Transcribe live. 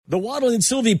The Waddle and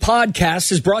Sylvie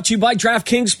podcast is brought to you by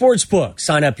DraftKings Sportsbook.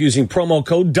 Sign up using promo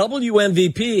code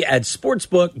WMVP at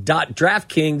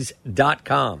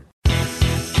sportsbook.draftkings.com.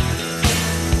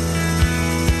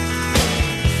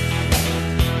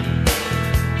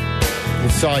 I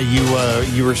saw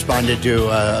you responded to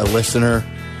a listener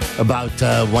about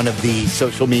one of the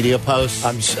social media posts.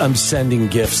 I'm sending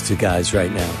gifts to guys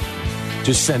right now.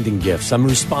 Just sending gifts. I'm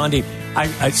responding.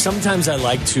 I sometimes I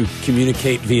like to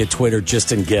communicate via Twitter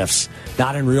just in gifs.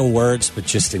 Not in real words, but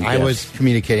just in gifs. I was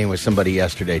communicating with somebody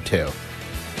yesterday, too.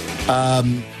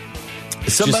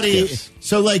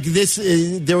 So like this,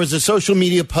 there was a social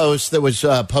media post that was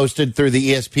posted through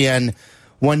the ESPN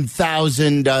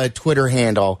 1000 Twitter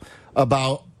handle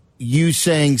about you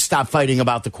saying stop fighting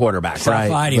about the quarterback. Stop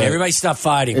fighting. But everybody stop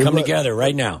fighting. Come together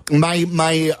right now.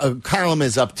 My column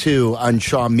is up, too, on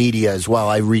Shaw Media as well.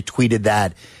 I retweeted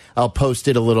that. I'll post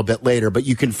it a little bit later, but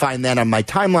you can find that on my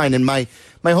timeline. And my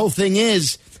whole thing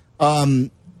is,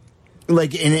 I'm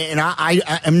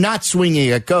not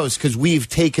swinging at ghosts because we've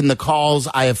taken the calls.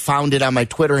 I have found it on my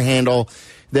Twitter handle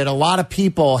that a lot of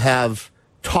people have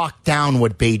talked down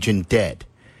what Bagent did.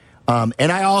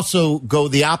 And I also go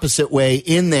the opposite way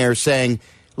in there saying,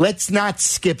 let's not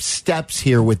skip steps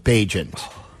here with Bagent.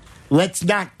 Let's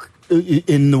not,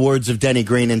 in the words of Denny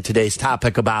Green in today's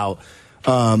topic about...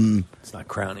 let's not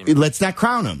crown him. Let's not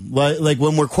crown him. Like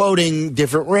when we're quoting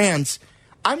different rants,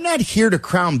 I'm not here to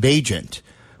crown Bagent,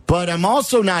 but I'm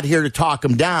also not here to talk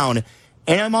him down.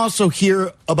 And I'm also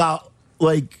here about,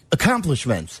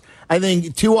 accomplishments. I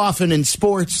think too often in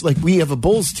sports, we have a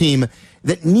Bulls team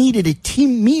that needed a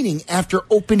team meeting after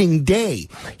opening day.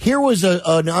 Here was an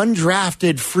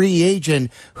undrafted free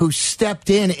agent who stepped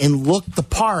in and looked the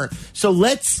part. So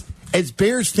let's, as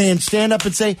Bears fans, stand up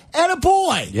and say,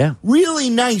 attaboy. Yeah. Really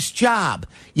nice job.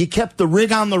 You kept the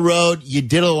rig on the road. You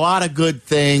did a lot of good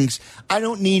things. I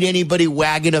don't need anybody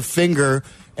wagging a finger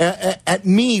at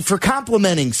me for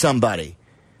complimenting somebody.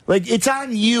 It's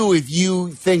on you if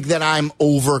you think that I'm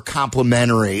over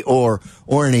complimentary or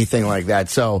anything like that.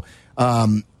 So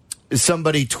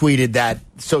somebody tweeted that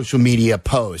social media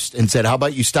post and said, how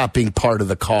about you stop being part of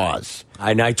the cause?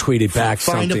 And I tweeted back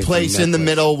Find a place in the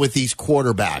middle with these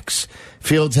quarterbacks.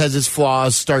 Fields has his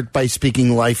flaws. Start by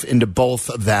speaking life into both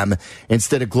of them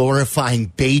instead of glorifying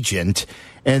Bagent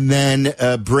and then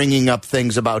bringing up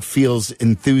things about Fields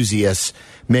enthusiasts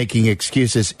making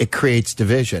excuses. It creates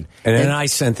division. And then I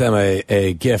sent them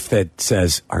a GIF that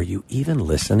says, are you even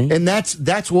listening? And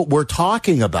that's what we're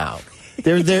talking about.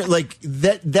 They're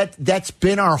that's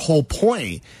been our whole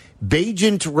point.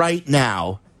 Bagent right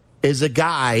now is a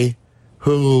guy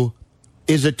who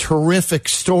is a terrific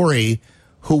story,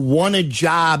 who won a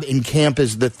job in camp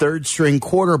as the third string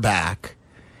quarterback,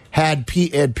 had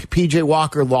PJ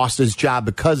Walker lost his job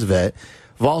because of it,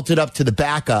 vaulted up to the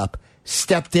backup,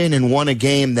 stepped in and won a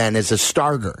game then as a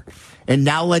starter. And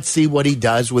now let's see what he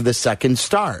does with a second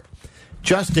start.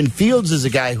 Justin Fields is a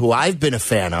guy who I've been a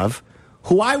fan of,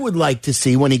 who I would like to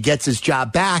see when he gets his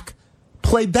job back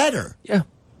play better. Yeah.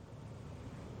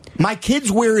 My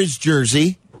kids wear his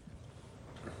jersey.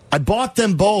 I bought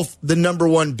them both the number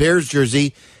 1 Bears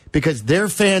jersey because they're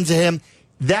fans of him.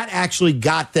 That actually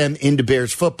got them into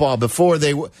Bears football. Before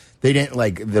they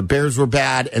didn't the Bears were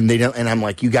bad, and they don't. And I'm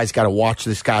like, you guys got to watch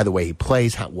this guy, the way he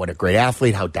plays, what a great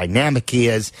athlete, how dynamic he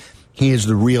is. He is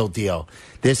the real deal.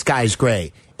 This guy's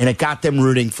great, and it got them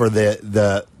rooting for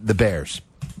the Bears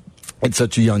at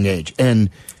such a young age. And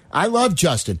I love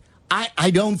Justin.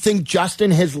 I don't think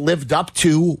Justin has lived up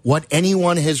to what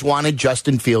anyone has wanted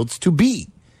Justin Fields to be.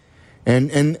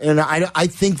 And I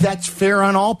think that's fair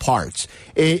on all parts.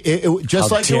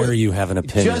 How dare you have an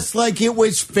opinion? Just like it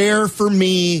was fair for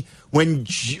me when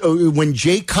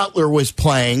Jay Cutler was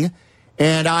playing,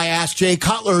 and I asked Jay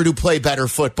Cutler to play better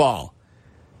football.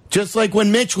 Just like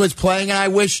when Mitch was playing, and I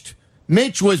wished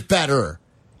Mitch was better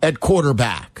at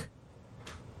quarterback.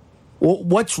 Well,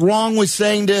 what's wrong with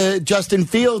saying to Justin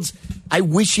Fields, I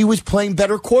wish he was playing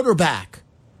better quarterback?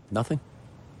 Nothing.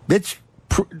 That's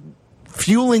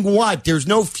fueling what? There's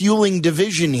no fueling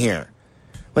division here.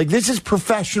 This is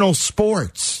professional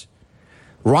sports.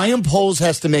 Ryan Poles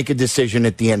has to make a decision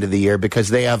at the end of the year because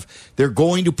they're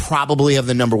going to probably have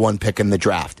the number 1 pick in the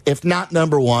draft. If not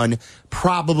number 1,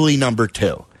 probably number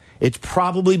 2. It's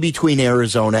probably between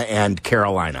Arizona and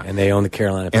Carolina. And they own the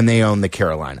Carolina pick. And they own the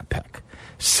Carolina pick.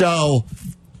 So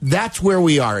that's where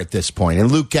we are at this point.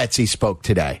 And Luke Getsy spoke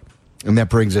today. And that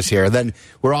brings us here. Then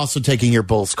we're also taking your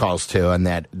Bulls calls, too, on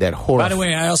that horror. By the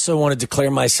way, I also want to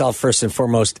declare myself, first and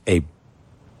foremost, a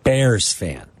Bears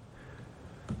fan.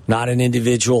 Not an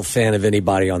individual fan of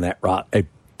anybody on that roster. A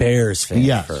Bears fan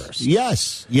Yes. first.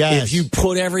 Yes. If you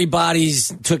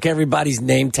took everybody's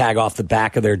name tag off the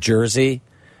back of their jersey,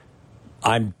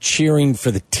 I'm cheering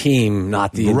for the team,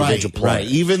 not the individual player. Right.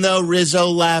 Even though Rizzo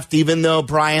left, even though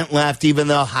Bryant left, even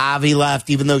though Javi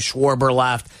left, even though Schwarber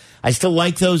left, I still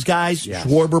like those guys. Yes.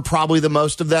 Schwarber probably the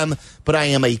most of them, but I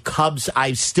am a Cubs.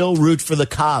 I still root for the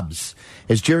Cubs.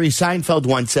 As Jerry Seinfeld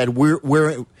once said,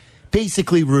 we're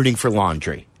basically rooting for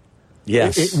laundry.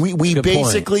 Yes. We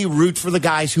basically root for the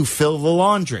guys who fill the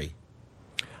laundry.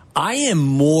 I am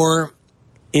more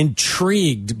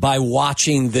intrigued by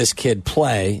watching this kid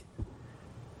play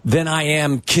than I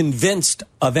am convinced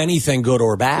of anything good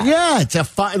or bad. Yeah, it's a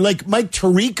fun, like Mike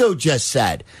Tirico just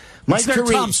said. It's their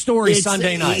top story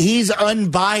Sunday night. He's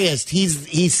unbiased.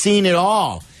 He's seen it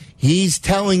all. He's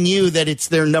telling you that it's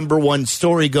their number one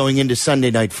story going into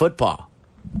Sunday Night Football.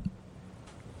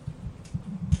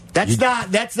 That's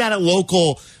not a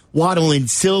local Waddle and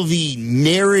Sylvie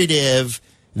narrative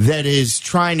that is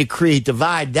trying to create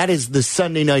divide. That is the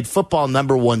Sunday Night Football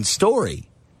number one story.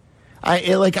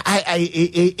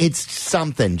 It's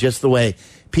something, just the way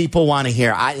people want to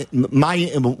hear.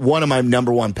 One of my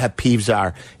number one pet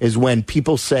peeves is when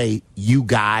people say "you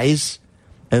guys,"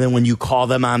 and then when you call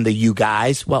them on the "you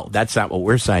guys," well, that's not what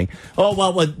we're saying. Oh,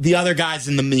 well, the other guys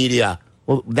in the media.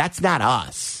 Well, that's not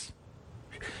us.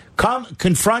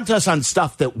 Confront us on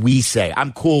stuff that we say.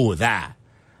 I'm cool with that.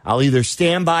 I'll either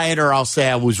stand by it or I'll say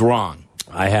I was wrong.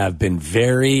 I have been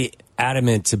very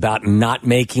adamant about not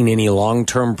making any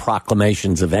long-term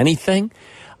proclamations of anything.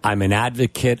 I'm an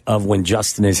advocate of when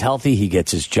Justin is healthy, he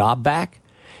gets his job back.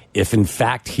 If, in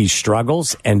fact, he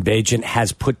struggles and Bagent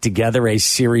has put together a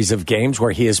series of games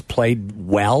where he has played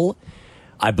well,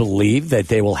 I believe that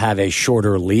they will have a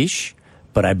shorter leash,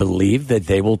 but I believe that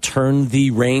they will turn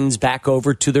the reins back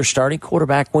over to their starting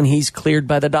quarterback when he's cleared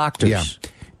by the doctors.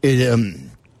 Yeah.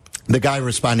 The guy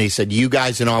responded, he said, you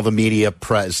guys and all the media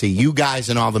presence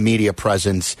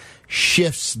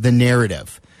shifts the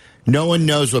narrative. No one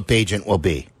knows what Bagent will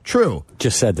be. True.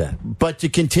 Just said that. But to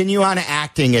continue on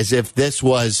acting as if this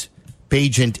was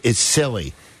Bagent is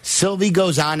silly. Sylvie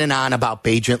goes on and on about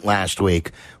Bagent last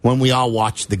week when we all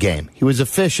watched the game. He was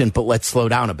efficient, but let's slow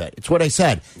down a bit. It's what I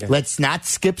said. Yeah. Let's not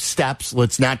skip steps.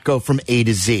 Let's not go from A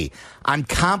to Z. I'm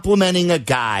complimenting a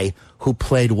guy who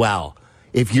played well.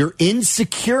 If you're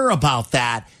insecure about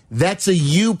that, that's a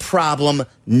you problem,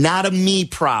 not a me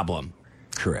problem.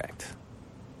 Correct.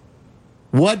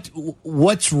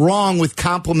 What's wrong with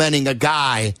complimenting a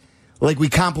guy like we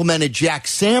complimented Jack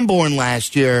Sanborn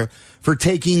last year for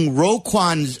taking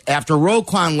after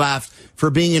Roquan left, for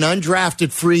being an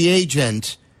undrafted free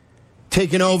agent,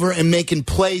 taking over and making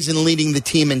plays and leading the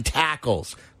team in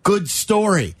tackles? Good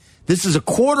story. This is a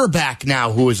quarterback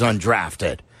now who is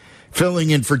undrafted,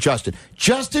 filling in for Justin.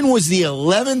 Justin was the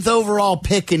 11th overall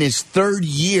pick in his third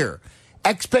year.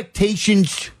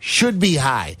 Expectations should be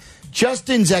high.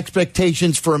 Justin's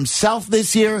expectations for himself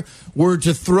this year were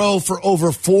to throw for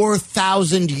over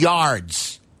 4,000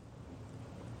 yards.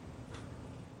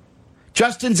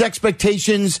 Justin's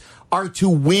expectations are to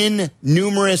win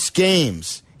numerous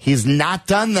games. He's not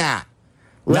done that.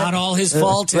 Not all his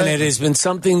fault, and it has been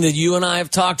something that you and I have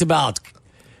talked about.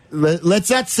 Let's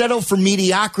not settle for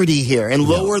mediocrity here and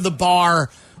lower the bar,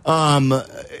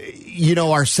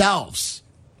 ourselves.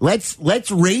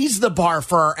 Let's raise the bar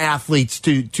for our athletes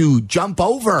to jump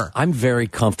over. I'm very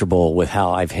comfortable with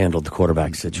how I've handled the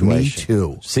quarterback situation. Me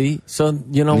too. See? So,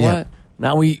 you know what?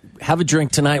 Now we have a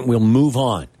drink tonight and we'll move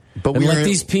on. But we let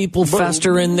these people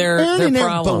fester in their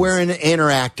problems. But we're an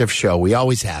interactive show. We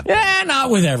always have. Yeah, not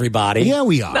with everybody. Yeah,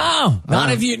 we are. No,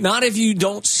 not if you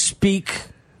don't speak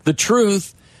the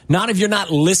truth. Not if you're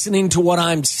not listening to what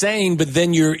I'm saying, but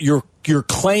then you're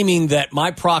claiming that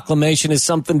my proclamation is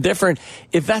something different.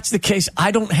 If that's the case,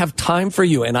 I don't have time for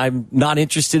you, and I'm not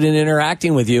interested in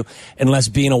interacting with you unless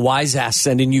being a wise ass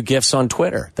sending you gifts on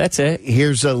Twitter. That's it.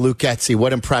 Here's Luke Etsy.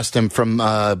 What impressed him from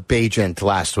Bagent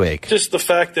last week? Just the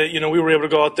fact that, we were able to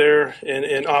go out there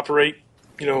and operate,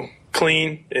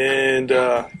 clean. And,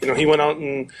 he went out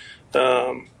and,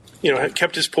 had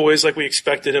kept his poise like we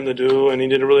expected him to do, and he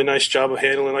did a really nice job of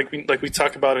handling, like we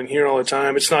talk about in here all the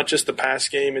time. It's not just the pass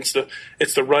game; it's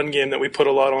the run game that we put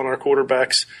a lot on our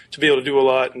quarterbacks to be able to do a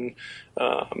lot. And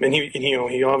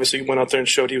he obviously went out there and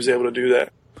showed he was able to do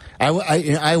that.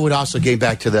 I would also get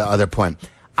back to the other point.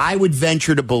 I would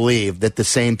venture to believe that the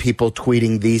same people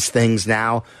tweeting these things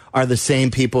now are the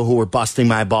same people who were busting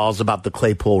my balls about the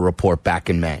Claypool report back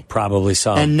in May. Probably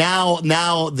so. And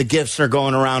now the gifts are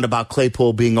going around about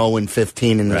Claypool being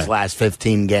 0-15 in his last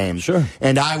 15 games. Sure.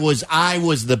 And I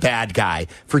was the bad guy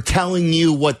for telling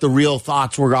you what the real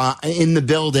thoughts were in the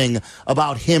building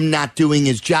about him not doing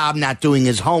his job, not doing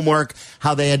his homework,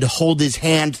 how they had to hold his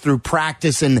hand through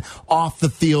practice and off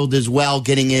the field as well,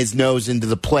 getting his nose into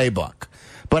the playbook.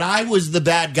 But I was the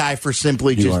bad guy for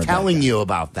simply just telling you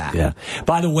about that. Yeah.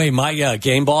 By the way, my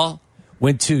game ball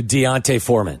went to Deontay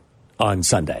Foreman on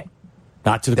Sunday.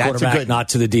 Not to the quarterback, not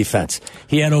to the defense.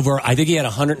 He had I think he had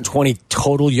 120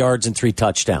 total yards and 3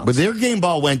 touchdowns. But their game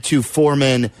ball went to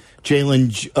Foreman,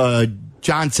 Jalen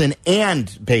Johnson, and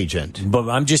Bagent. But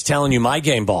I'm just telling you my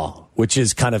game ball, which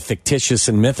is kind of fictitious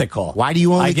and mythical. Why do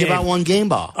you only give out one game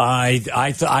ball?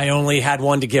 I only had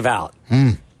one to give out.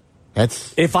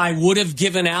 If I would have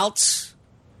given out,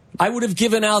 I would have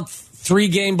given out 3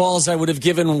 game balls. I would have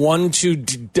given one to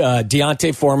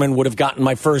Deontay Foreman, would have gotten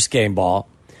my first game ball.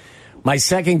 My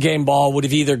second game ball would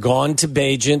have either gone to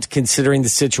Bagent, considering the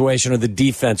situation, or the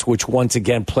defense, which once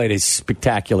again played a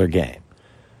spectacular game.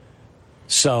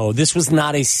 So this was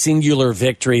not a singular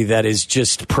victory that is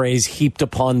just praise heaped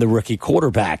upon the rookie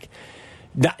quarterback.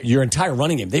 Your entire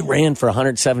running game, they ran for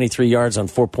 173 yards on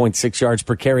 4.6 yards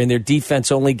per carry, and their defense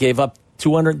only gave up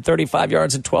 235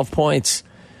 yards and 12 points.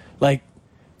 Like,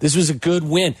 this was a good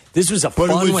win. This was a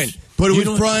fun win. But it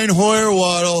was Brian Hoyer,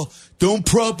 Waddle. Don't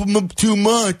prop him up too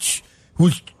much.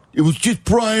 It was just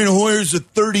Brian Hoyer's a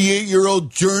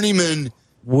 38-year-old journeyman.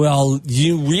 Well,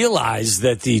 you realize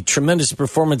that the tremendous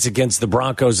performance against the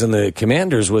Broncos and the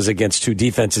Commanders was against 2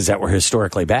 defenses that were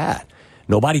historically bad.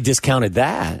 Nobody discounted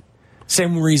that.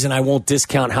 Same reason I won't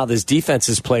discount how this defense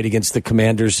has played against the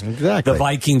Commanders, the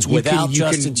Vikings, without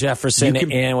Justin Jefferson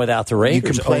and without the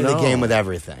Raiders. You can play the game with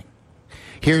everything.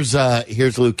 Here's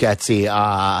Luke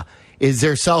Getzey. Is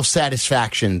there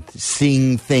self-satisfaction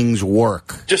seeing things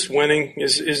work? Just winning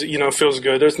is feels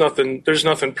good. There's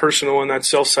nothing personal in that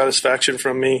self-satisfaction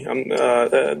from me.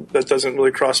 That doesn't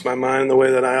really cross my mind in the way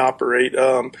that I operate.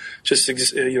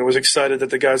 Was excited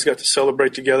that the guys got to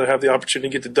celebrate together, have the opportunity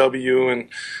to get the W, and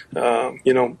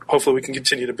hopefully we can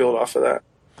continue to build off of that.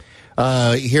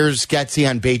 Here's Getzey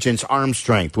on Bagent's arm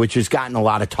strength, which has gotten a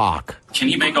lot of talk. Can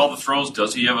he make all the throws?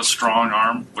 Does he have a strong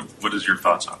arm? What is your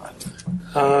thoughts on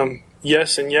that?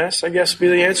 Yes and yes, I guess, would be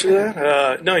the answer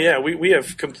to that. We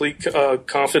have complete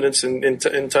confidence in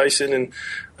Tyson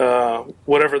and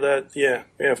whatever that.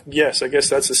 Yes, I guess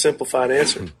that's a simplified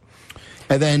answer.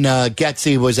 And then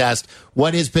Getzey was asked,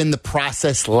 what has been the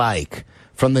process like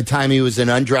from the time he was an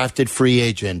undrafted free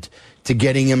agent to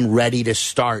getting him ready to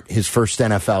start his first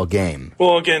NFL game?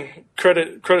 Well, again,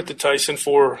 credit to Tyson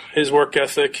for his work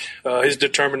ethic, his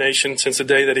determination since the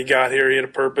day that he got here. He had a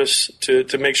purpose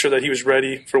to make sure that he was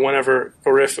ready for whenever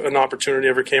or if an opportunity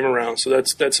ever came around. So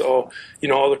that's all,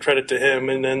 all the credit to him.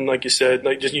 And then, like you said,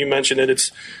 you mentioned it,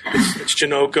 it's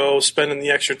Janoko spending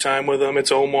the extra time with him.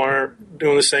 It's Omar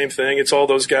doing the same thing. It's all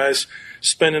those guys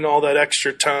spending all that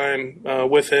extra time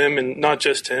with him, and not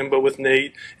just him, but with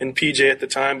Nate and PJ at the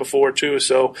time before too.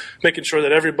 So making sure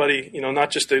that everybody,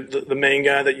 not just the main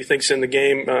guy that you think's in the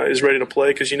game is ready to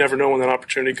play, because you never know when that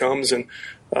opportunity comes. And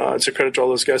it's a credit to all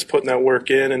those guys putting that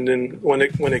work in. And then when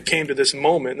it came to this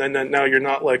moment, then now you're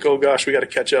not like, oh gosh, we got to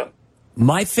catch up.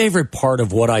 My favorite part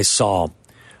of what I saw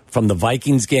from the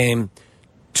Vikings game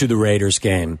to the Raiders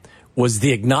game was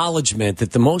the acknowledgement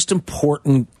that the most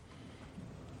important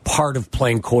part of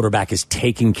playing quarterback is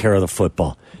taking care of the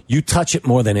football. You touch it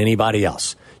more than anybody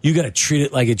else. You got to treat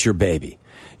it like it's your baby.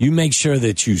 You make sure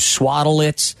that you swaddle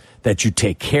it, that you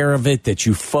take care of it, that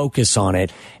you focus on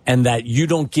it, and that you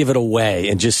don't give it away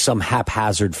in just some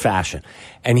haphazard fashion.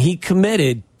 And he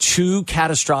committed 2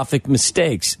 catastrophic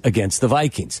mistakes against the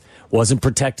Vikings. Wasn't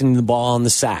protecting the ball on the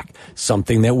sack,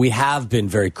 something that we have been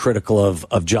very critical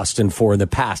of Justin for in the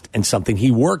past, and something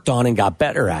he worked on and got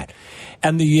better at.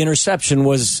 And the interception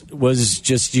was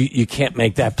just, you can't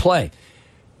make that play.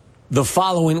 The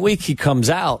following week, he comes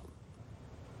out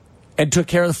and took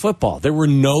care of the football. There were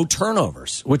no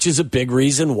turnovers, which is a big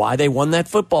reason why they won that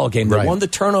football game. They won the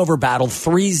turnover battle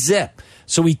 3-0.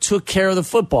 So he took care of the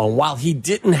football. And while he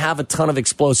didn't have a ton of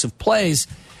explosive plays,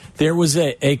 there was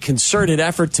a concerted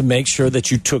effort to make sure that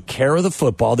you took care of the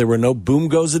football. There were no boom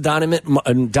goes the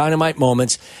dynamite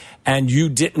moments, and you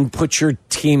didn't put your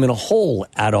team in a hole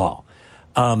at all.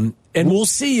 And we'll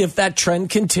see if that trend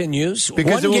continues.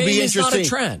 Because One it will game be is interesting. not a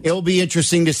trend. It will be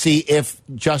interesting to see if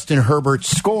Justin Herbert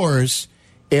scores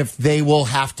if they will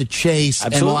have to chase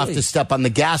and will have Absolutely. to step on the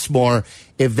gas more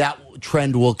if that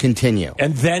trend will continue.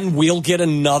 And then we'll get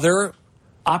another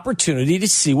opportunity to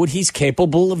see what he's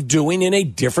capable of doing in a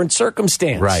different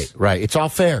circumstance. Right. It's all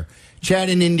fair. Chad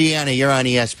in Indiana, you're on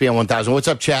ESPN 1000. What's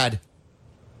up, Chad?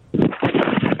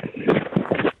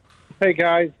 Hey,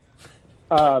 guys.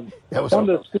 Wanted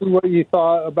to see what you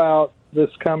thought about this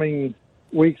coming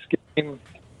week's game.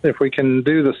 If we can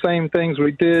do the same things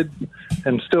we did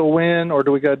and still win, or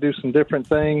do we got to do some different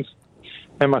things?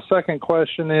 And my second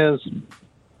question is,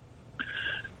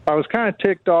 I was kind of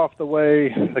ticked off the way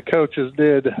the coaches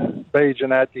did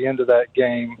Bajan at the end of that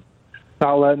game,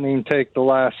 not letting him take the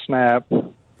last snap.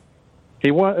 He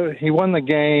won the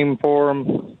game for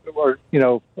him, or,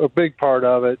 a big part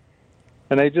of it.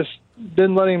 And they just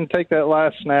didn't let him take that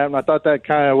last snap, and I thought that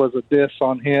kind of was a diss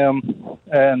on him.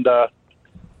 And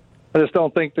I just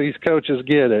don't think these coaches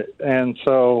get it. And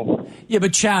so... Yeah,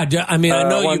 but Chad, I mean, I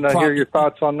know I wanted you to hear your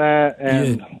thoughts on that.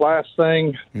 And last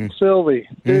thing, Sylvie,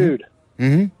 dude,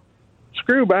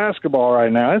 screw basketball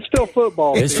right now. It's still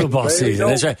football season. It's football season.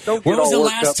 That's right. When was the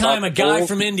last time a guy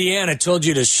from Indiana told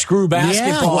you to screw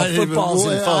basketball? Football's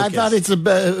in focus. I thought it's the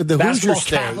Hoosier basketball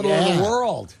state. capital of the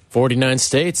world. 49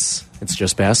 states. It's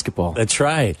just basketball. That's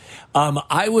right.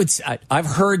 I've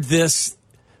heard this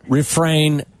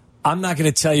refrain. I'm not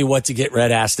going to tell you what to get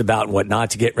red assed about and what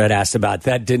not to get red assed about.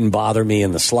 That didn't bother me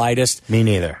in the slightest. Me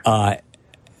neither.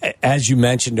 As you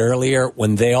mentioned earlier,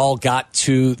 when they all got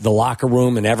to the locker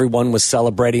room and everyone was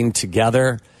celebrating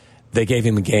together, they gave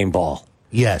him a game ball.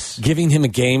 Yes. Giving him a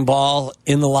game ball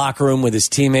in the locker room with his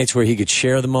teammates where he could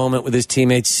share the moment with his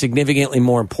teammates, significantly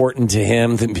more important to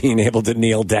him than being able to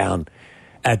kneel down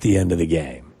at the end of the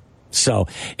game. So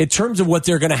in terms of what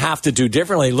they're going to have to do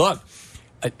differently, look,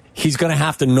 he's going to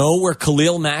have to know where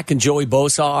Khalil Mack and Joey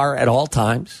Bosa are at all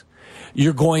times.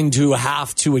 You're going to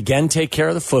have to, again, take care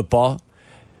of the football.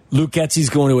 Luke Getsy's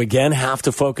going to, again, have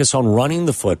to focus on running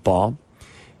the football.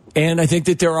 And I think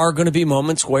that there are going to be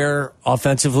moments where,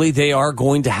 offensively, they are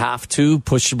going to have to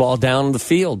push the ball down the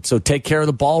field. So take care of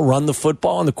the ball, run the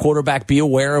football, and the quarterback be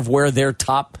aware of where their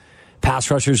top pass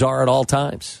rushers are at all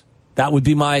times. That would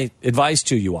be my advice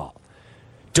to you all.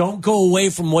 Don't go away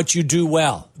from what you do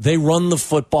well. They run the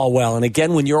football well. And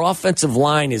again, when your offensive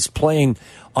line is playing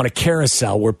on a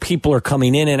carousel where people are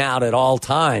coming in and out at all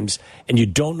times and you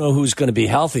don't know who's going to be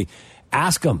healthy,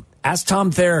 ask them. Ask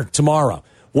Tom Thayer tomorrow.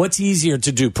 What's easier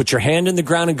to do? Put your hand in the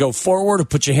ground and go forward, or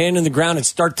put your hand in the ground and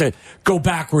start to go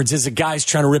backwards as a guy's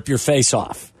trying to rip your face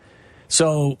off?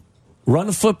 So run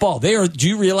the football. Do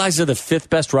you realize they're the fifth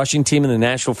best rushing team in the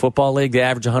National Football League? They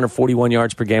average 141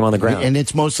 yards per game on the ground. And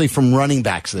it's mostly from running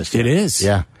backs this year. It is.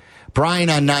 Yeah. Brian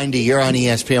on 90, you're on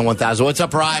ESPN 1000. What's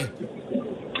up, Brian?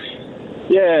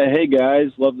 Yeah, hey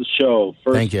guys, love the show.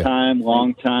 Thank you. First time,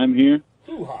 long time here.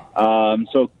 So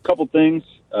a couple things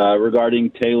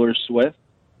regarding Taylor Swift.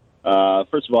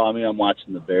 First of all, I'm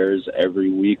watching the Bears every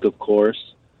week, of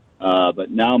course. But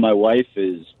now my wife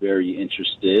is very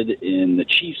interested in the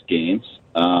Chiefs games.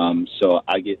 So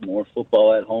I get more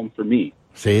football at home for me.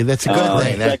 See, that's a good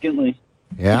thing. Secondly,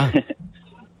 yeah.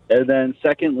 And then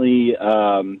secondly,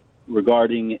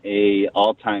 regarding a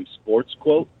all-time sports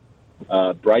quote,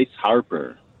 Bryce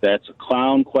Harper. That's a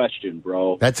clown question,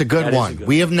 bro. That's a good one.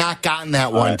 We have not gotten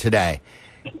that one today.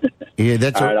 Yeah,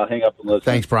 that's all right, I'll hang up and listen.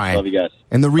 Thanks, Brian. Love you guys.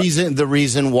 And the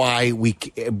reason why we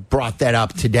brought that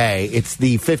up today, it's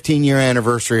the 15-year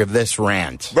anniversary of this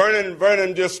rant.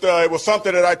 Vernon just, it was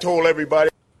something that I told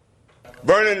everybody.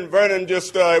 Vernon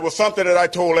just, it was something that I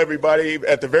told everybody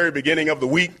at the very beginning of the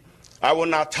week. I will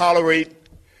not tolerate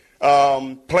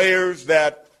players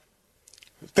that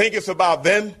think it's about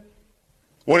them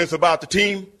when it's about the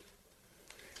team.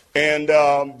 And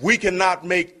we cannot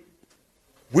make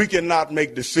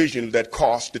decisions that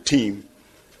cost the team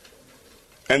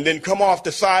and then come off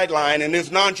the sideline and it's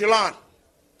nonchalant.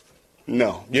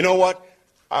 No. You know what?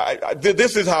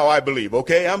 This is how I believe,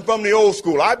 okay? I'm from the old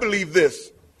school. I believe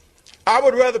this. I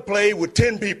would rather play with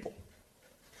 10 people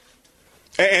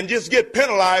and just get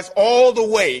penalized all the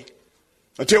way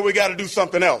until we got to do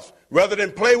something else, rather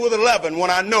than play with 11 when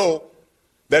I know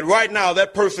that right now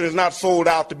that person is not sold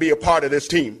out to be a part of this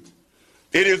team.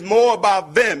 It is more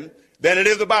about them than it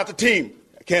is about the team.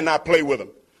 I cannot play with them.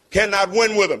 Cannot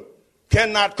win with them.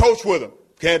 Cannot coach with them.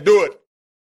 Can't do it.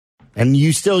 And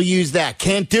you still use that.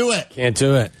 Can't do it. Can't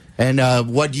do it. And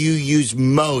what do you use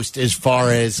most as far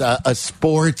as a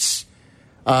sports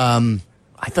I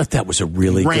thought that was a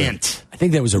really rant? I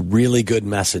think that was a really good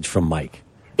message from Mike.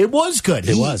 It was good.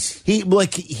 It was.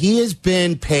 He has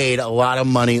been paid a lot of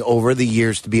money over the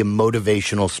years to be a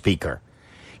motivational speaker.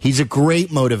 He's a great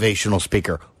motivational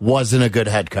speaker. Wasn't a good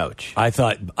head coach. I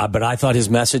thought his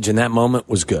message in that moment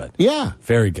was good. Yeah.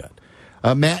 Very good.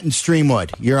 Matt in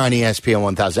Streamwood, you're on ESPN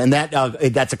 1000.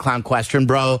 And that's a clown question,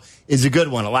 bro, is a good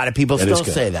one. A lot of people still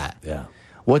say that. Yeah.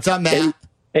 What's up, Matt?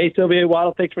 Hey, Sylvia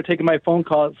Waddle, thanks for taking my phone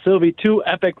call. Sylvie, 2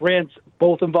 epic rants,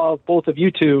 both involved both of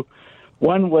you two.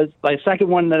 One was, my second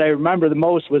one that I remember the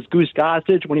most was Goose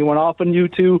Gossage when he went off on you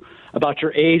two about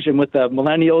your age and with the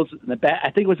millennials. And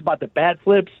I think it was about the bat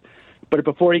flips. But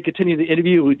before he continued the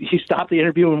interview, he stopped the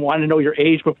interview and wanted to know your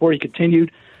age before he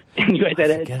continued. And you guys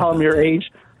had to tell him your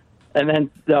age. And then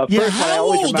the first one I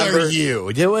always remember. How old are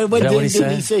you? Did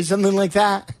he say something like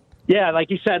that? Yeah, like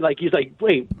he said, he's like,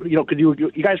 wait, because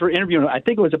you guys were interviewing, I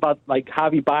think it was about like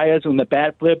Javi Baez and the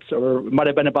bat flips, or it might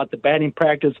have been about the batting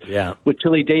practice with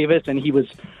Tilly Davis, and he was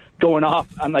going off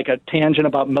on like a tangent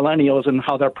about millennials and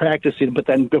how they're practicing. But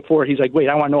then before, he's like, wait,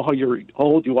 I want to know how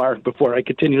old you are before I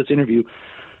continue this interview.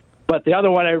 But the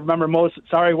other one I remember most,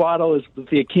 sorry, Waddle, is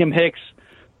the Akeem Hicks,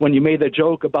 when you made the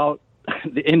joke about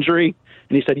the injury,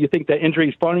 and he said, you think that injury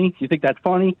is funny? You think that's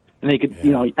funny? And they could,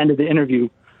 he ended the interview.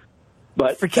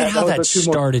 But forget how that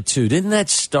started too. Didn't that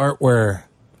start where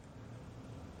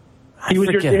he was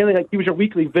your daily, he was your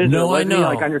weekly visitor? No, I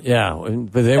know.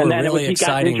 But they were really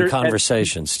exciting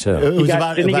conversations too.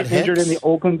 Didn't he get injured in the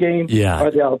Oakland game? Yeah.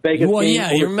 Or the Vegas game?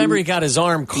 Yeah. You remember he got his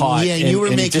arm caught. Yeah, you were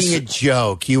making a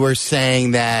joke. You were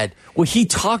saying that. Well, he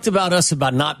talked about us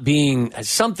about not being.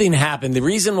 Something happened. The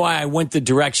reason why I went the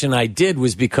direction I did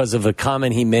was because of a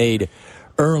comment he made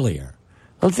earlier.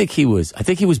 I think he was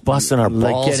busting our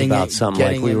balls about something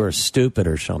like we were stupid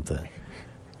or something.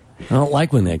 I don't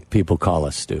like when people call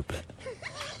us stupid.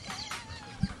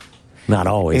 Not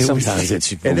always. Sometimes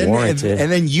it's warranted.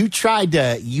 And then you tried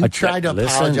to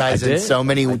apologize in so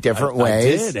many different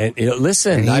ways. I did. And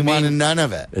listen, and he wanted none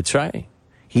of it. That's right.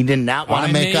 He did not want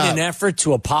to make up. I made an effort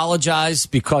to apologize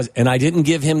and I didn't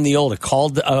give him the old.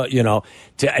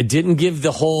 I didn't give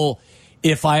the whole.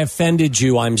 If I offended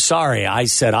you, I'm sorry. I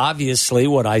said, obviously,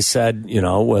 what I said,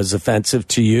 was offensive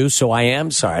to you, so I am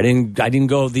sorry. I didn't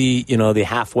go the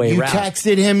halfway route. You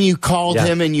texted him, you called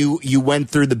him, and you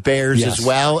went through the Bears as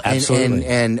well. Absolutely.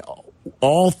 And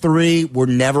all three were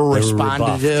never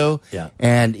responded to. Yeah.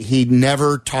 And he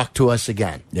never talked to us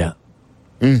again. Yeah.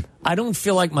 I don't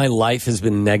feel like my life has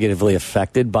been negatively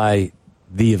affected by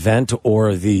the event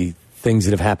or the things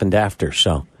that have happened after.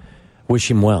 So, wish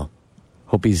him well.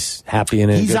 Hope he's happy and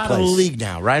in a good place. He's out of the league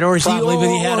now, right? Or is Probably,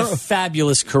 but he had a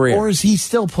fabulous career. Or is he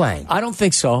still playing? I don't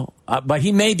think so. But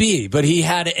he may be. But he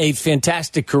had a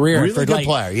fantastic career. Really good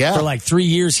player, yeah. For like 3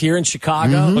 years here in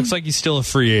Chicago. Mm-hmm. Looks like he's still a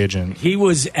free agent. He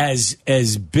was as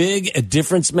big a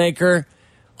difference maker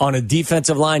on a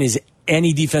defensive line as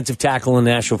any defensive tackle in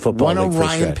the National Football League. One of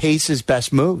Ryan Pace's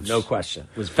best moves. No question.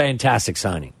 It was a fantastic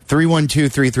signing.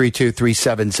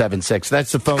 312-332-3776.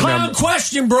 That's the phone number. Clown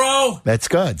question, bro. That's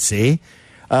good, see?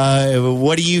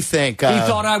 What do you think? He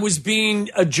thought I was being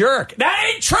a jerk.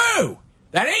 That ain't true.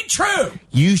 That ain't true.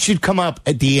 You should come up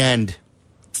at the end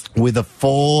with a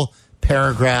full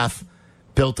paragraph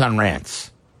built on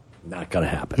rants. Not going to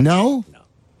happen. No? No.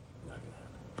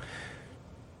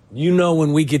 You know,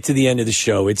 when we get to the end of the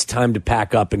show, it's time to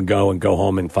pack up and go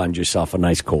home and find yourself a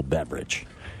nice cold beverage.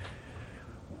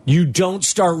 You don't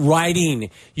start writing.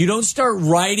 You don't start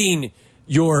writing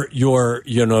your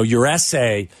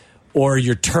essay or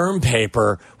your term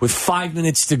paper with 5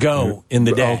 minutes to go in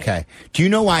the day. Okay. Do you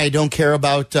know why I don't care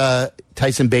about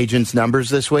Tyson Bagent's numbers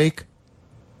this week?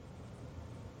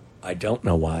 I don't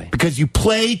know why. Because you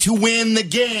play to win the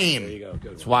game. There you go.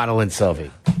 Good. It's Waddle and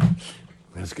Sylvie.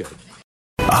 That's good.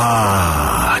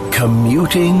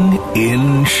 Commuting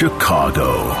in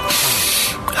Chicago.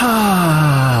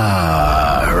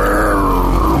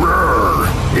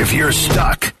 If you're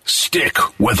stuck, stick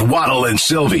with Waddle and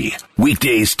Sylvie.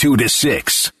 Weekdays 2 to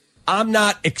 6. I'm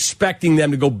not expecting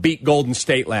them to go beat Golden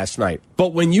State last night.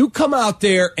 But when you come out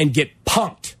there and get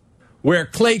punked, where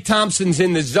Klay Thompson's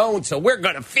in the zone, so we're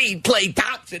going to feed Klay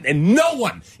Thompson, and no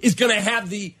one is going to have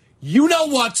the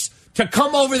you-know-whats to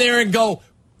come over there and go,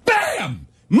 bam,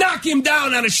 knock him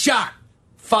down on a shot.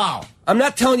 Foul. I'm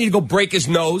not telling you to go break his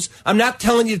nose. I'm not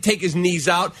telling you to take his knees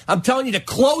out. I'm telling you to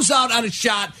close out on a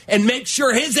shot and make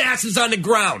sure his ass is on the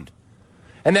ground.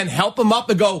 And then help him up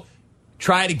and go,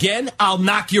 try it again, I'll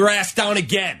knock your ass down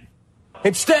again.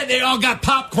 Instead, they all got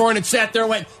popcorn and sat there and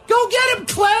went, go get him,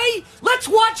 Clay. Let's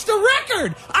watch the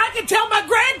record. I can tell my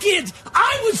grandkids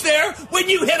I was there when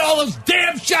you hit all those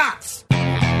damn shots.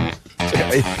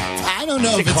 I don't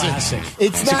know if classic.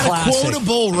 It's not a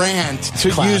quotable rant to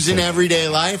use in everyday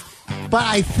life, but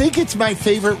I think it's my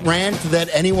favorite rant that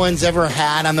anyone's ever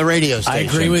had on the radio station. I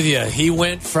agree with you. He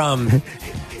went from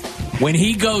When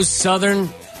he goes southern,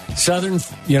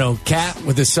 cat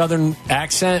with a southern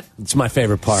accent, it's my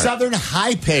favorite part. Southern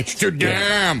high pitch to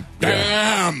damn.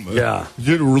 Yeah.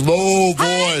 Low voice.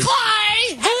 Hey,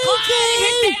 Clay,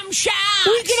 hit them shots.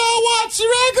 We can all watch the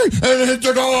record and hit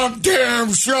the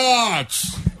damn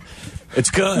shots.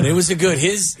 It's good. It was a good.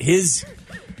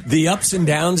 The ups and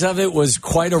downs of it was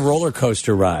quite a roller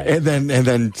coaster ride. And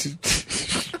then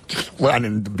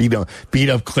wanting to beat up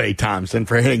Klay Thompson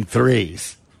for hitting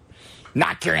threes.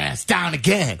 Knock your ass down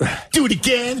again. Do it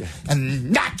again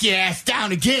and knock your ass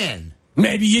down again.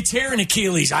 Maybe you tear an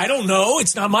Achilles. I don't know.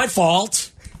 It's not my fault.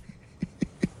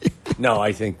 No,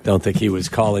 don't think he was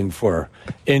calling for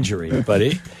injury, but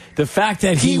the fact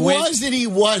that he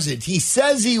wasn't. He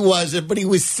says he wasn't, but he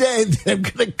was saying that I'm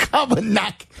going to come and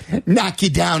knock you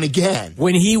down again.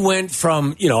 When he went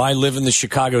from, I live in the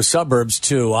Chicago suburbs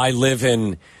to I live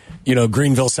in,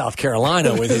 Greenville, South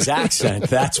Carolina with his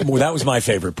accent, that was my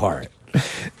favorite part.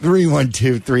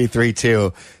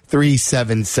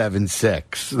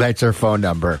 312-332-3776. That's our phone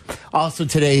number. Also,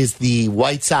 today is the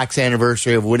White Sox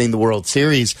anniversary of winning the World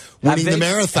Series, winning the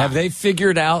marathon. Have they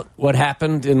figured out what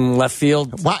happened in left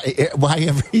field? Why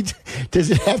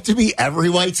does it have to be every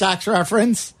White Sox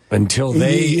reference? Until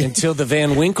the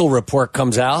Van Winkle report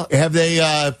comes out. Have they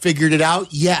figured it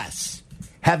out? Yes.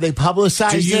 Have they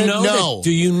publicized it? No.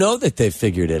 Do you know that they've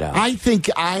figured it out? I think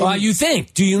you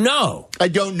think. Do you know? I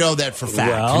don't know that for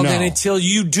fact. Well, then until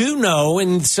you do know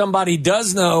and somebody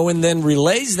does know and then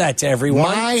relays that to everyone,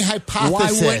 my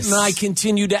hypothesis, why wouldn't I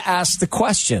continue to ask the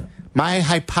question? My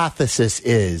hypothesis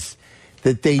is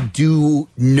that they do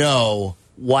know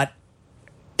what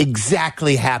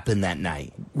exactly happened that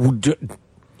night.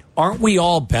 Aren't we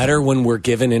all better when we're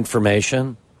given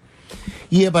information?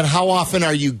 Yeah, but how often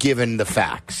are you given the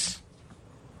facts?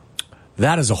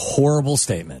 That is a horrible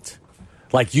statement.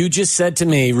 Like you just said to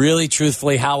me, really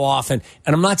truthfully, how often?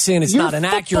 And I'm not saying it's not an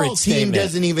accurate statement. Team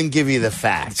doesn't even give you the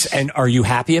facts. And are you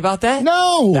happy about that?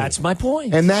 No. That's my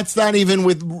point. And that's not even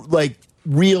with,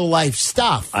 real life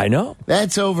stuff. I know.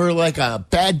 That's over like a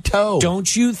bad toe.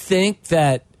 Don't you think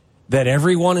that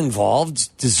everyone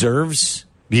involved deserves...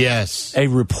 Yes. A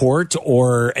report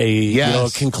or a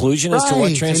conclusion as to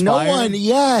what transpired?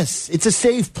 Yes. It's a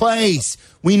safe place.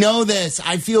 We know this.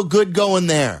 I feel good going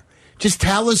there. Just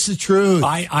tell us the truth.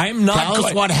 I'm not. Tell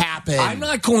us what happened. I'm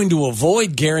not going to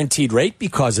avoid guaranteed rate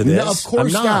because of this. No, of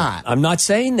course not. I'm not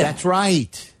saying that. That's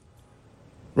right.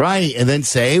 Right. And then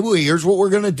say, well, here's what we're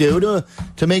going to do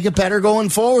to make it better going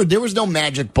forward. There was no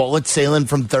magic bullet sailing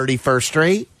from 31st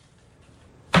Street.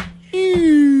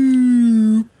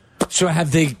 So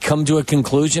have they come to a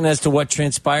conclusion as to what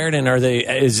transpired, and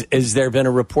is there been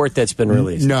a report that's been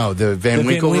released? No, the Van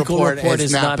Winkle report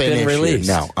has not been released.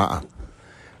 No,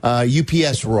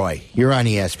 UPS Roy, you're on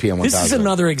ESPN 1000. This is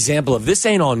another example of this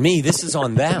ain't on me. This is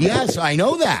on them. Yes, I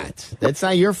know that. That's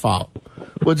not your fault.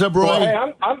 What's up, Roy? Well, hey,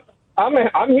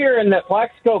 I'm hearing that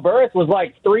Plaxico Burress was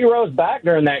like 3 rows back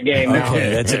during that game. Now.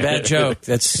 Okay, that's a bad joke.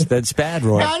 That's bad,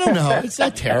 Roy. I don't know. It's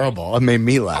not terrible. It made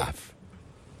me laugh.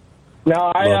 No,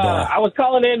 I was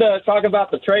calling in to talk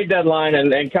about the trade deadline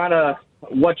and kind of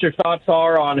what your thoughts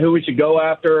are on who we should go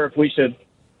after, if we should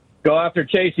go after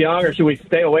Chase Young or should we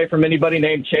stay away from anybody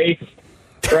named Chase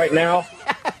right now?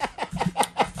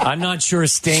 I'm not sure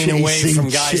staying away from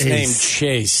guys named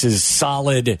Chase is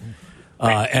solid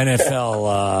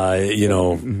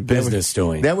NFL, business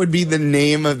doing. That would be the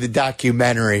name of the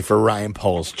documentary for Ryan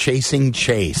Poles, Chasing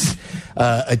Chase.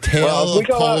 A tale if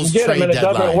we of Poles' get trade him and it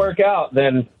deadline. doesn't work out,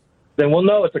 then we'll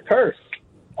know it's a curse.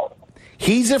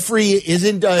 He's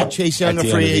isn't Chase Young a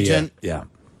free agent? Yeah.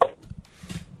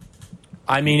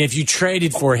 I mean, if you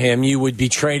traded for him, you would be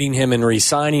trading him and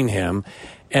re-signing him.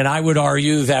 And I would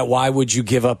argue that why would you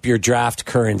give up your draft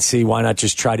currency? Why not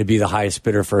just try to be the highest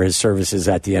bidder for his services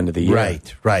at the end of the year?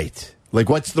 Right. Like,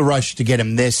 what's the rush to get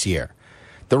him this year?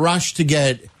 The rush to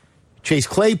get Chase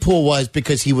Claypool was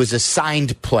because he was a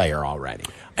signed player already.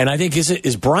 And I think,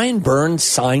 is Brian Burns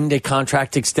signed a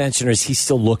contract extension, or is he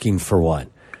still looking for one?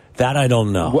 That I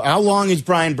don't know. Well, how long is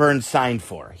Brian Burns signed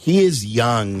for? He is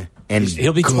young and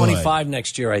he'll be good. 25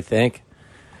 next year, I think.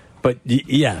 But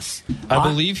yes, I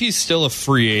believe he's still a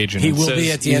free agent. He will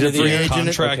be at the end of the year.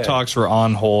 Contract talks were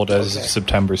on hold as of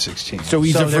September 16th. So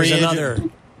he's a free agent. Another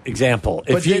example.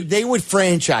 But they would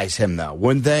franchise him, though,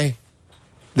 wouldn't they?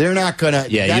 They're not going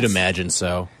to. Yeah, you'd imagine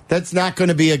so. That's not going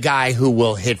to be a guy who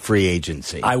will hit free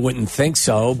agency. I wouldn't think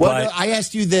so. Well, but I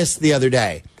asked you this the other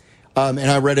day, and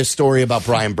I read a story about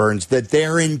Brian Burns that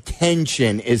their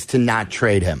intention is to not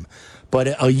trade him.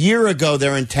 But a year ago,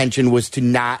 their intention was to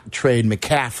not trade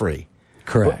McCaffrey.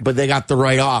 Correct. But they got the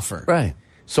right offer. Right.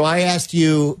 So I asked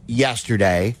you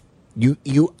yesterday,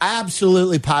 You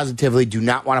absolutely, positively do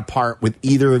not want to part with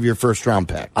either of your first-round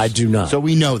picks. I do not. So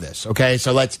we know this, okay?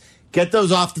 So let's get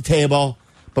those off the table.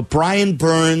 But Brian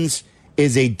Burns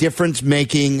is a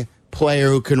difference-making player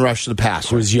who can rush the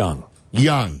passer. Who's young.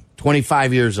 Young,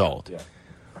 25 years old. Yeah.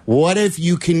 What if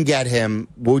you can get him,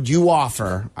 would you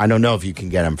offer, I don't know if you can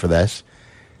get him for this,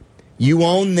 you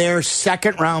own their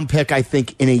second-round pick, I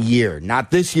think, in a year.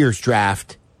 Not this year's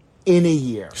draft, in a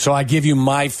year. So I give you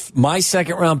my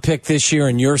second-round pick this year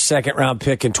and your second-round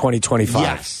pick in 2025.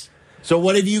 Yes. So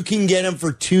what if you can get him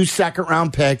for 2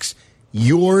 second-round picks,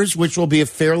 yours, which will be a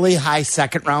fairly high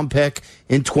second-round pick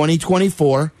in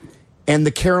 2024, and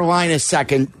the Carolina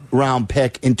second-round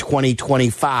pick in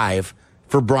 2025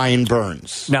 for Brian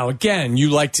Burns. Now, again, you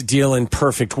like to deal in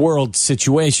perfect world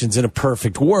situations. In a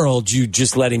perfect world, you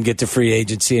just let him get to free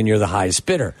agency and you're the highest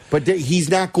bidder. But he's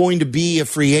not going to be a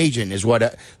free agent, is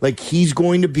what, he's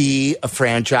going to be a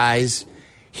franchise.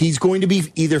 He's going to be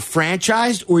either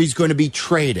franchised or he's going to be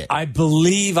traded. I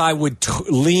believe I would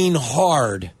lean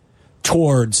hard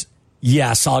towards,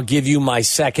 yes, I'll give you my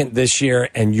second this year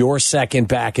and your second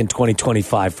back in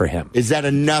 2025 for him. Is that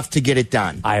enough to get it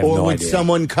done? I have no idea. Or would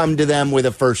someone come to them with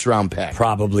a first-round pick?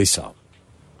 Probably so.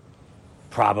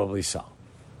 Probably so.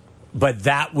 But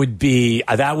that would be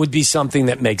something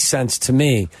that makes sense to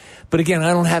me. But again,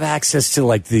 I don't have access to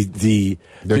like the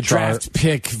draft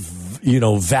pick,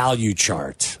 value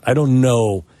chart. I don't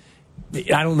know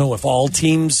if all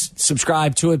teams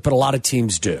subscribe to it, but a lot of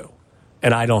teams do.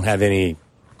 And I don't have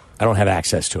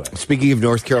access to it. Speaking of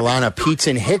North Carolina, Pete's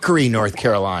in Hickory, North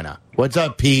Carolina. What's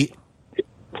up, Pete?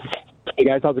 Hey,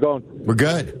 guys. How's it going? We're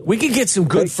good. We could get some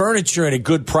good furniture at a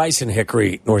good price in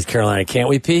Hickory, North Carolina, can't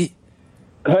we, Pete?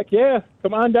 Heck yeah.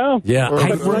 Come on down. Yeah, I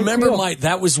remember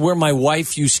that was where my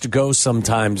wife used to go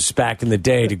sometimes back in the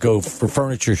day to go for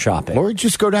furniture shopping. Or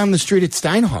just go down the street at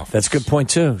Steinhoff. That's a good point,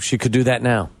 too. She could do that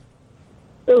now.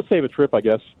 It'll save a trip, I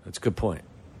guess. That's a good point.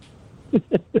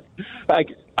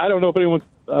 I don't know if anyone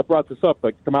brought this up,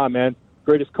 but come on, man.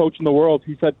 Greatest coach in the world.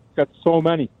 He said, got so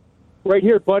many. Right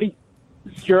here, buddy.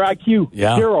 It's your IQ.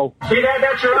 Yeah. 0. See that?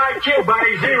 That's your IQ,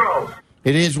 buddy. 0.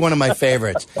 It is one of my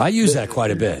favorites. I use that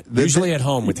quite a bit, usually at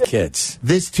home with the kids.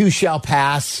 This too shall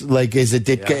pass, is a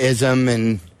Ditkaism,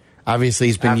 and obviously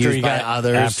he's been used by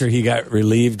others. After he got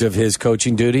relieved of his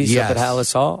coaching duties up at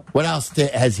Hallis Hall. What else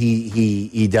has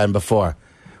he done before?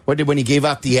 When he gave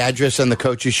out the address on the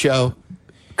coach's show?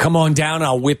 Come on down,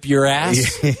 I'll whip your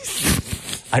ass.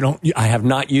 I have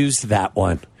not used that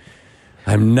one.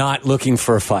 I'm not looking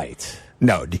for a fight.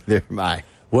 No, neither am I.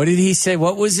 What did he say?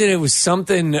 What was it? It was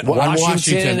something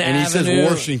Washington Avenue. And he says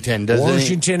Washington, doesn't he?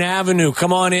 Washington Avenue.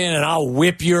 Come on in and I'll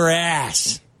whip your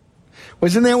ass.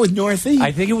 Wasn't that with Northie?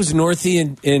 I think it was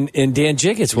Northie and Dan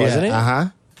Jiggets, wasn't it? Uh-huh.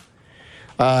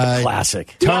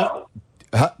 Classic.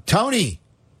 Tony.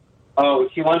 Oh,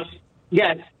 she wants...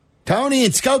 Yes. Tony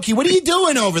and Skokie. What are you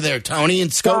doing over there, Tony and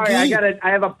Skokie? Sorry, I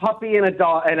have a puppy and a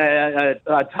dog and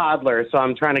a toddler, so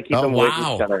I'm trying to keep them away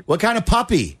from each other. What kind of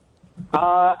puppy?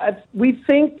 We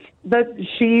think that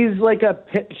she's like a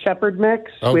pit shepherd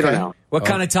mix. Okay. We don't know. What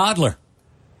kind of toddler?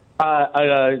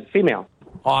 A female.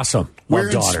 Awesome. Where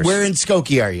in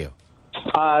Skokie are you?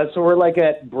 So we're like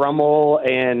at Brummel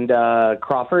and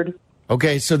Crawford.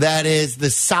 Okay, so that is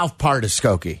the south part of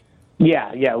Skokie.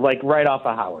 Yeah, like right off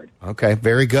of Howard. Okay,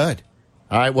 very good.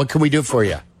 All right, what can we do for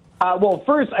you? Well,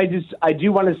 first, I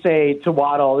do want to say to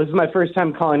Waddle, this is my first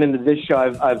time calling into this show.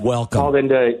 I've called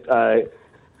into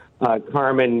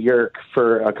Carmen Yerk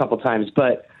for a couple times,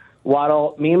 but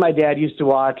Waddle, me and my dad used to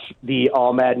watch the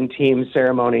All Madden team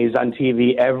ceremonies on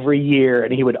TV every year,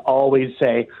 and he would always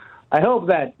say, "I hope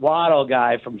that Waddle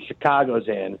guy from Chicago's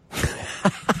in."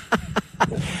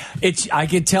 I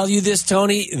can tell you this,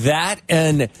 Tony,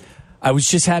 and I was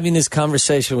just having this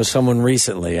conversation with someone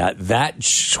recently. That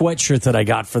sweatshirt that I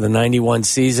got for the 91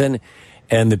 season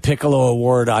and the Piccolo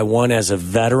Award I won as a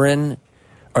veteran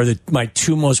are my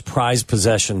two most prized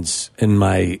possessions in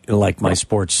my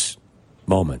sports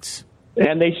moments.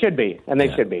 And they should be.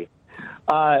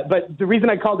 But the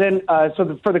reason I called in,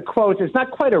 for the quote, it's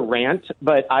not quite a rant,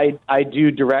 but I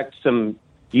do direct some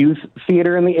youth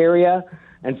theater in the area.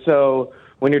 And so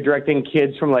when you're directing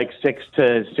kids from like 6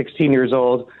 to 16 years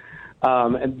old,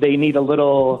 and they need a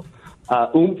little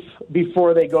oomph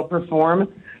before they go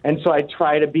perform. And so I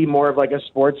try to be more of like a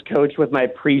sports coach with my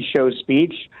pre-show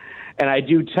speech. And I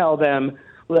do tell them,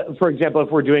 for example, if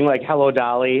we're doing like Hello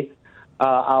Dolly,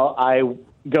 I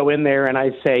go in there and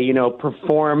I say,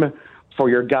 perform for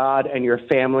your God and your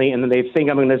family. And then they think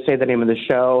I'm going to say the name of the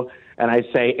show. And I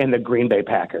say, in the Green Bay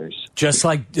Packers. Just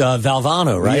like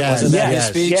Valvano, right? Yes. Wasn't that his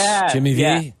speech? Yeah. Jimmy V?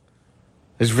 Yeah.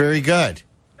 It's very good.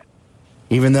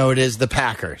 even though it is the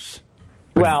Packers.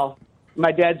 Well,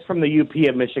 my dad's from the UP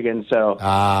of Michigan, so.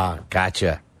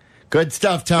 Gotcha. Good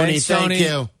stuff, Tony. Thanks, Thank Tony.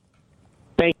 you.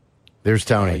 Thank There's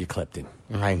Tony. Oh, you clipped him.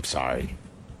 I'm sorry.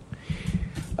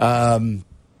 I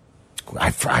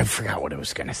forgot what I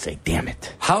was going to say. Damn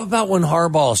it. How about when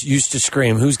Harbaugh used to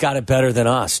scream, "Who's got it better than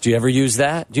us?" Do you ever use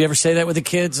that? Do you ever say that with the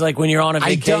kids, like when you're on a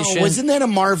vacation? I don't. Wasn't that a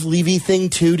Marv Levy thing,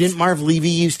 too? Didn't Marv Levy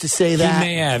used to say that? He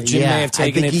may have. Jim may have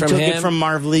taken I think it from he him. took it from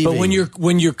Marv Levy. But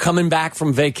when you're coming back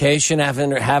from vacation,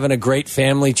 having a great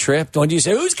family trip, don't you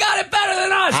say, "Who's got it better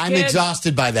than us?" I'm kids?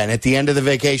 exhausted by then. At the end of the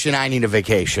vacation, I need a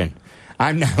vacation.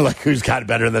 I'm not like, who's got it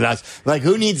better than us? Like,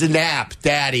 who needs a nap?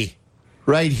 Daddy.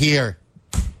 Right here.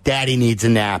 Daddy needs a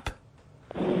nap.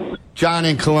 John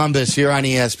in Columbus, you're on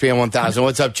ESPN 1000.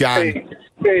 What's up, John?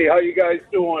 Hey, how you guys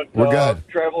doing? We're good.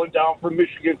 Traveling down from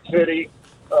Michigan City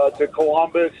to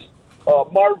Columbus.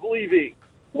 Marv Levy,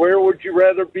 where would you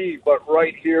rather be but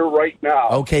right here, right now?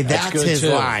 Okay, that's his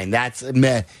line. That's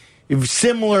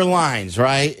similar lines,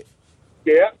 right?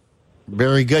 Yeah.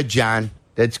 Very good, John.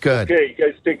 That's good. Okay, you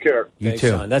guys take care. You Thanks,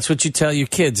 too. John. That's what you tell your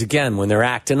kids, again, when they're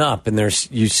acting up and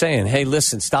you saying, "Hey,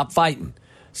 listen, stop fighting.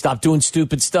 Stop doing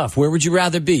stupid stuff. Where would you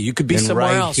rather be? You could be And somewhere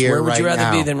right else. here, Where would you right rather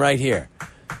now. be than right here?"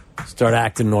 Start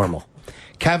acting normal.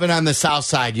 Kevin on the South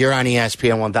Side, you're on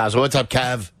ESPN 1000. What's up,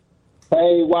 Kev?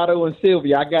 Hey, Waddle and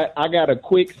Sylvia, I got a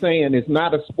quick saying. It's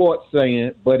not a sports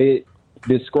saying, but it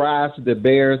describes the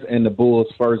Bears and the Bulls'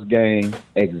 first game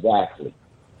exactly.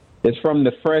 It's from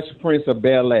the Fresh Prince of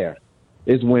Bel-Air.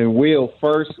 It's when Will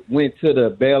first went to the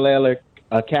Bel-Air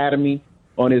Academy.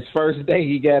 On his first day,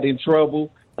 he got in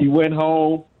trouble. He went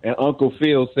home, and Uncle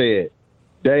Phil said,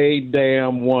 "They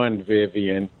damn won,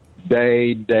 Vivian.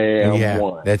 They damn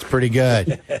won." That's pretty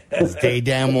good. It's day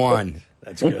damn one.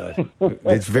 That's good.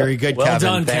 It's very good, Well Kevin.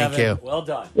 done, Thank Kevin. you. Well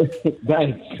done.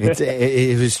 Thanks.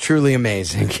 It was truly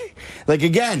amazing. Like,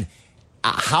 again,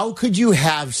 how could you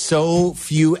have so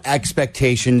few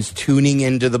expectations tuning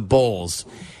into the Bulls,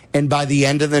 and by the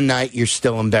end of the night, you're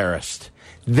still embarrassed?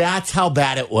 That's how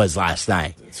bad it was last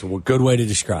night. It's a good way to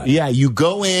describe it. Yeah, you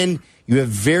go in, you have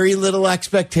very little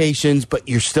expectations, but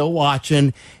you're still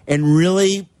watching, and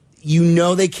really, you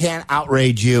know they can't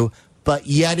outrage you, but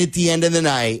yet at the end of the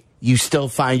night, you still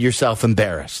find yourself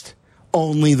embarrassed.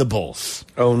 Only the Bulls.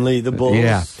 Only the Bulls.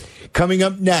 Yeah. Coming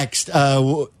up next,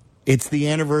 it's the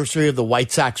anniversary of the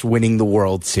White Sox winning the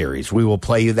World Series. We will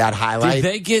play you that highlight.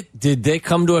 Did they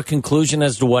come to a conclusion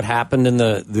as to what happened in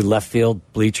the left field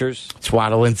bleachers? It's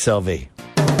Waddle and Sylvie.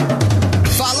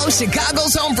 Follow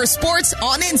Chicago's Home for Sports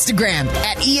on Instagram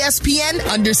at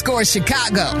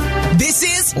ESPN_Chicago. This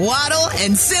is Waddle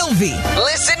and Sylvie.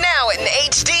 Listen now in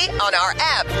HD on our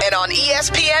app and on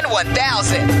ESPN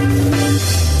 1000.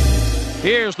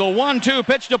 Here's the 1-2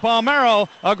 pitch to Palmeiro.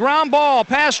 A ground ball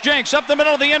past Jenks up the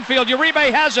middle of the infield.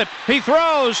 Uribe has it. He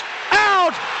throws.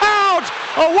 Out! Out!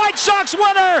 A White Sox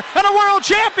winner and a world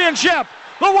championship.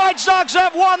 The White Sox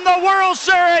have won the World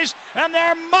Series, and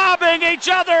they're mobbing each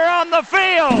other on the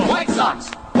field. White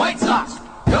Sox! White Sox!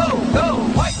 Go, go,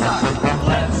 White Sox!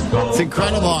 Let's go! It's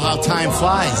incredible how time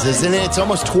flies, isn't it? It's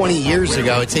almost 20 years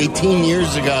ago. It's 18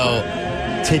 years ago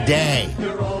today.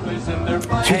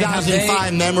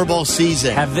 2005 memorable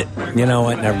season. You know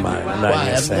what? Never mind. I'm not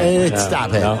gonna say it.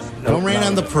 Stop it. Don't rain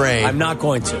on the parade. I'm not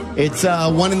going to. It's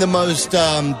one of the most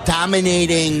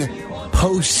dominating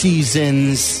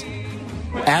postseasons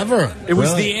ever. It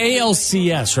was the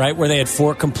ALCS, right, where they had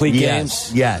 4 complete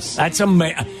games? Yes. That's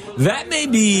amazing. That may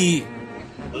be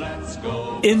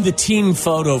in the team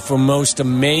photo for most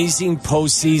amazing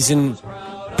postseason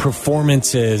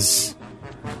performances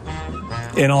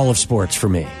in all of sports for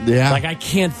me. Yeah. Like, I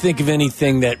can't think of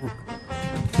anything that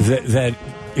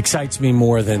excites me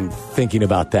more than thinking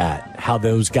about that. How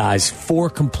those guys, 4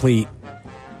 complete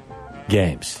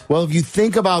games. Well, if you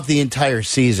think about the entire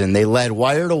season, they led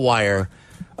wire to wire.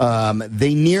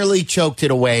 They nearly choked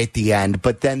it away at the end,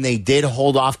 but then they did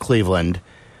hold off Cleveland.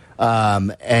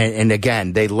 And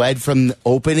again, they led from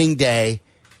opening day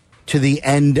to the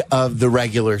end of the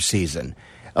regular season.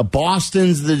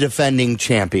 Boston's the defending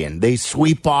champion. They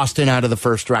sweep Boston out of the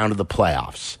first round of the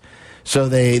playoffs. So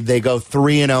they go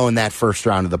 3-0 in that first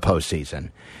round of the postseason.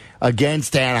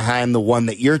 Against Anaheim, the one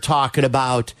that you're talking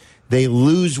about, they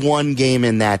lose 1 game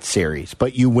in that series,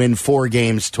 but you win 4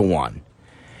 games to 1.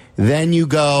 Then you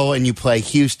go and you play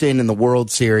Houston in the World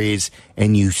Series,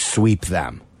 and you sweep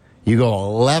them. You go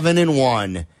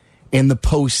 11-1 in the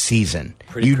postseason.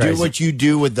 Pretty crazy. Do what you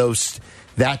do with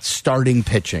that starting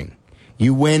pitching.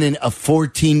 You win in a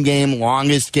 14-game,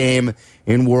 longest game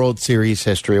in World Series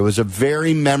history. It was a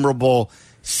very memorable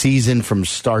season from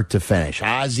start to finish.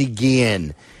 Ozzie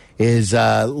Guillen is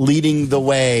leading the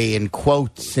way in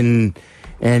quotes and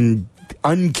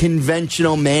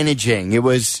unconventional managing. It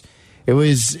was,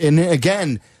 and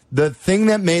again, the thing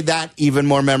that made that even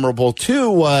more memorable too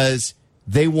was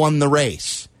they won the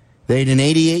race. They had an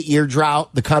 88-year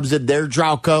drought. The Cubs had their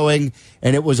drought going,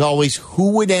 and it was always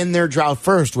who would end their drought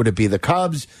first. Would it be the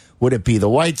Cubs? Would it be the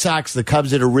White Sox? The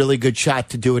Cubs had a really good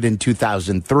shot to do it in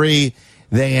 2003.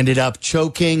 They ended up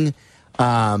choking,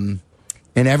 and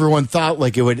everyone thought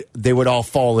like they would all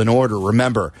fall in order.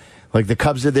 Remember, like the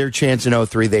Cubs had their chance in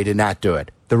 2003. They did not do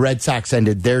it. The Red Sox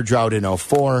ended their drought in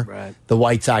 2004. Right. The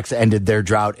White Sox ended their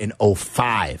drought in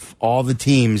 2005. All the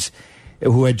teams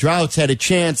who had droughts had a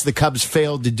chance. The Cubs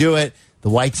failed to do it. The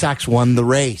White Sox won the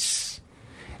race.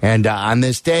 And on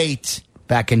this date,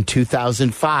 back in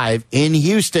 2005, in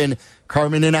Houston,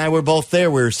 Carmen and I were both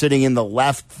there. We were sitting in the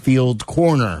left field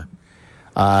corner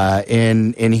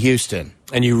in Houston.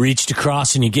 And you reached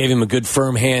across and you gave him a good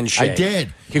firm handshake. I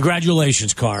did.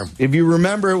 Congratulations, Carm. If you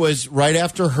remember, it was right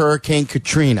after Hurricane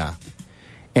Katrina,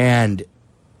 and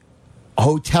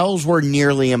hotels were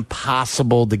nearly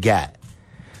impossible to get.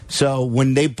 So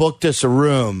when they booked us a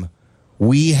room,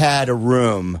 we had a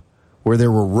room where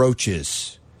there were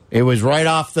roaches. It was right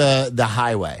off the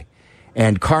highway.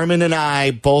 And Carmen and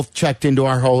I both checked into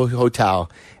our whole hotel,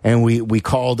 and we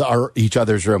called each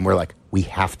other's room. We're like, we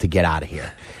have to get out of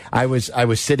here. I was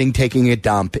sitting taking a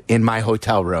dump in my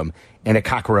hotel room, and a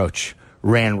cockroach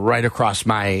ran right across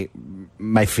my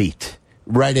feet,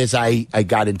 right as I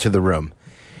got into the room.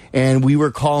 And we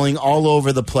were calling all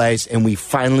over the place, and we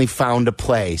finally found a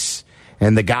place.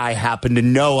 And the guy happened to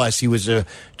know us. He was a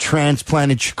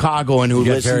transplanted Chicagoan who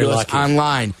listened to us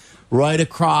online, right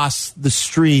across the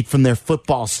street from their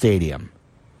football stadium.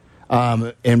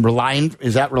 And Reliant,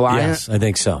 is that Reliant? Yes, I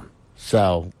think so.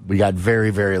 So we got very,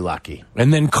 very lucky.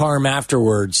 And then Carm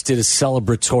afterwards did a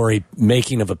celebratory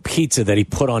making of a pizza that he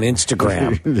put on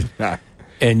Instagram.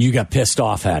 And you got pissed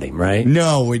off at him, right?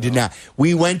 No, we did not.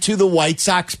 We went to the White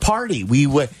Sox party.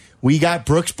 We got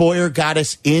Brooks Boyer got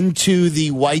us into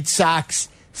the White Sox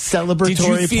celebratory party.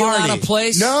 Did you feel out of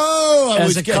place? No,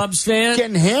 as a Cubs fan,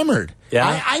 getting hammered.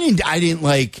 Yeah, I didn't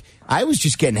like. I was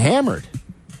just getting hammered.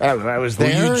 I was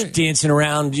there. Were you dancing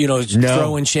around,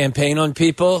 throwing champagne on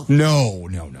people? No.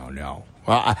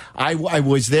 Well, I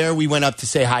was there. We went up to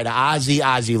say hi to Ozzy.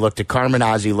 Ozzy looked at Carmen.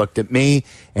 Ozzy looked at me,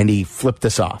 and he flipped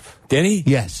us off. Did he?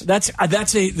 Yes.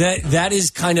 That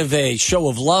is kind of a show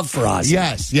of love for Ozzy.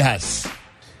 Yes.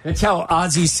 That's how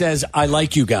Ozzy says, "I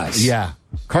like you guys." Yeah.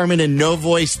 Carmen had no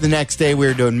voice the next day. We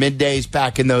were doing middays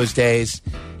back in those days,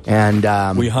 and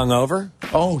we hung over.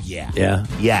 Oh yeah. Yeah.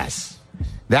 Yes.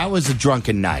 That was a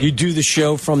drunken night. You do the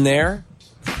show from there?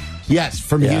 Yes,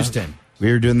 from Houston.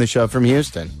 We were doing the show from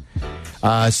Houston.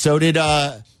 So did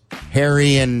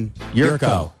Harry and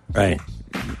Yurko. Right.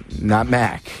 Not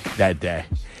Mac that day.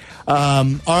 All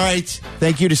right.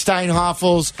 Thank you to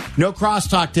Steinhoffels. No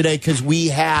crosstalk today because we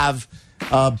have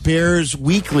Bears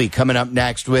Weekly coming up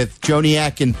next with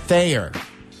Joniak and Thayer.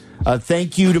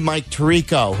 Thank you to Mike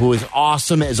Tirico, who is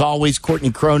awesome as always.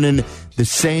 Courtney Cronin, the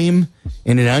same,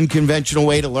 in an unconventional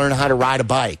way to learn how to ride a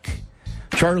bike.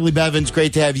 Charlie Bevins,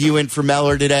 great to have you in for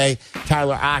Meller today.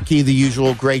 Tyler Aki, the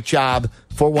usual, great job.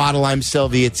 For Waddle, I'm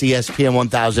Sylvie. It's ESPN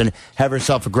 1000. Have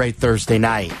yourself a great Thursday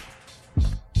night.